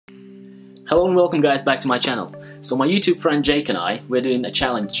Hello and welcome guys back to my channel. So my YouTube friend Jake and I, we're doing a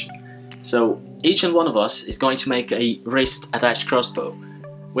challenge. So each and one of us is going to make a wrist attached crossbow.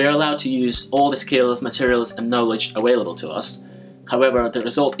 We are allowed to use all the skills, materials and knowledge available to us. However, the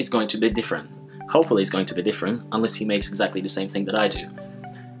result is going to be different. Hopefully it's going to be different, unless he makes exactly the same thing that I do.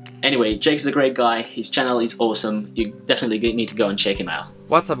 Anyway, Jake's a great guy, his channel is awesome, you definitely need to go and check him out.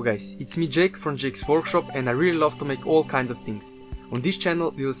 What's up guys, it's me Jake from Jake's Workshop and I really love to make all kinds of things. On this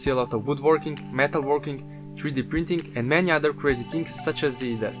channel you will see a lot of woodworking, metalworking, 3D printing and many other crazy things such as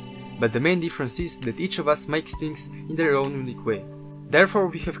he does. But the main difference is that each of us makes things in their own unique way. Therefore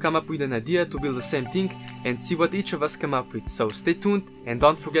we have come up with an idea to build the same thing and see what each of us come up with, so stay tuned and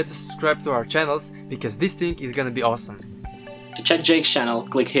don't forget to subscribe to our channels because this thing is gonna be awesome. To check Jake's channel,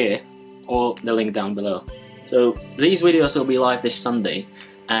 click here or the link down below. So these videos will be live this Sunday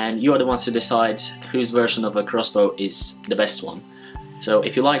and you are the ones to decide whose version of a crossbow is the best one. So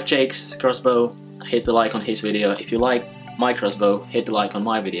if you like Jake's crossbow, hit the like on his video. If you like my crossbow, hit the like on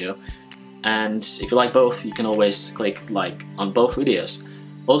my video. And if you like both, you can always click like on both videos.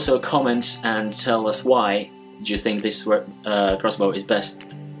 Also comment and tell us why do you think this crossbow is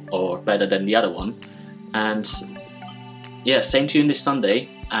best or better than the other one. And yeah, stay tuned this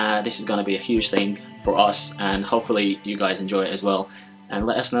Sunday. This is gonna be a huge thing for us and hopefully you guys enjoy it as well. And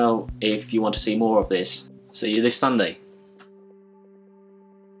let us know if you want to see more of this. See you this Sunday.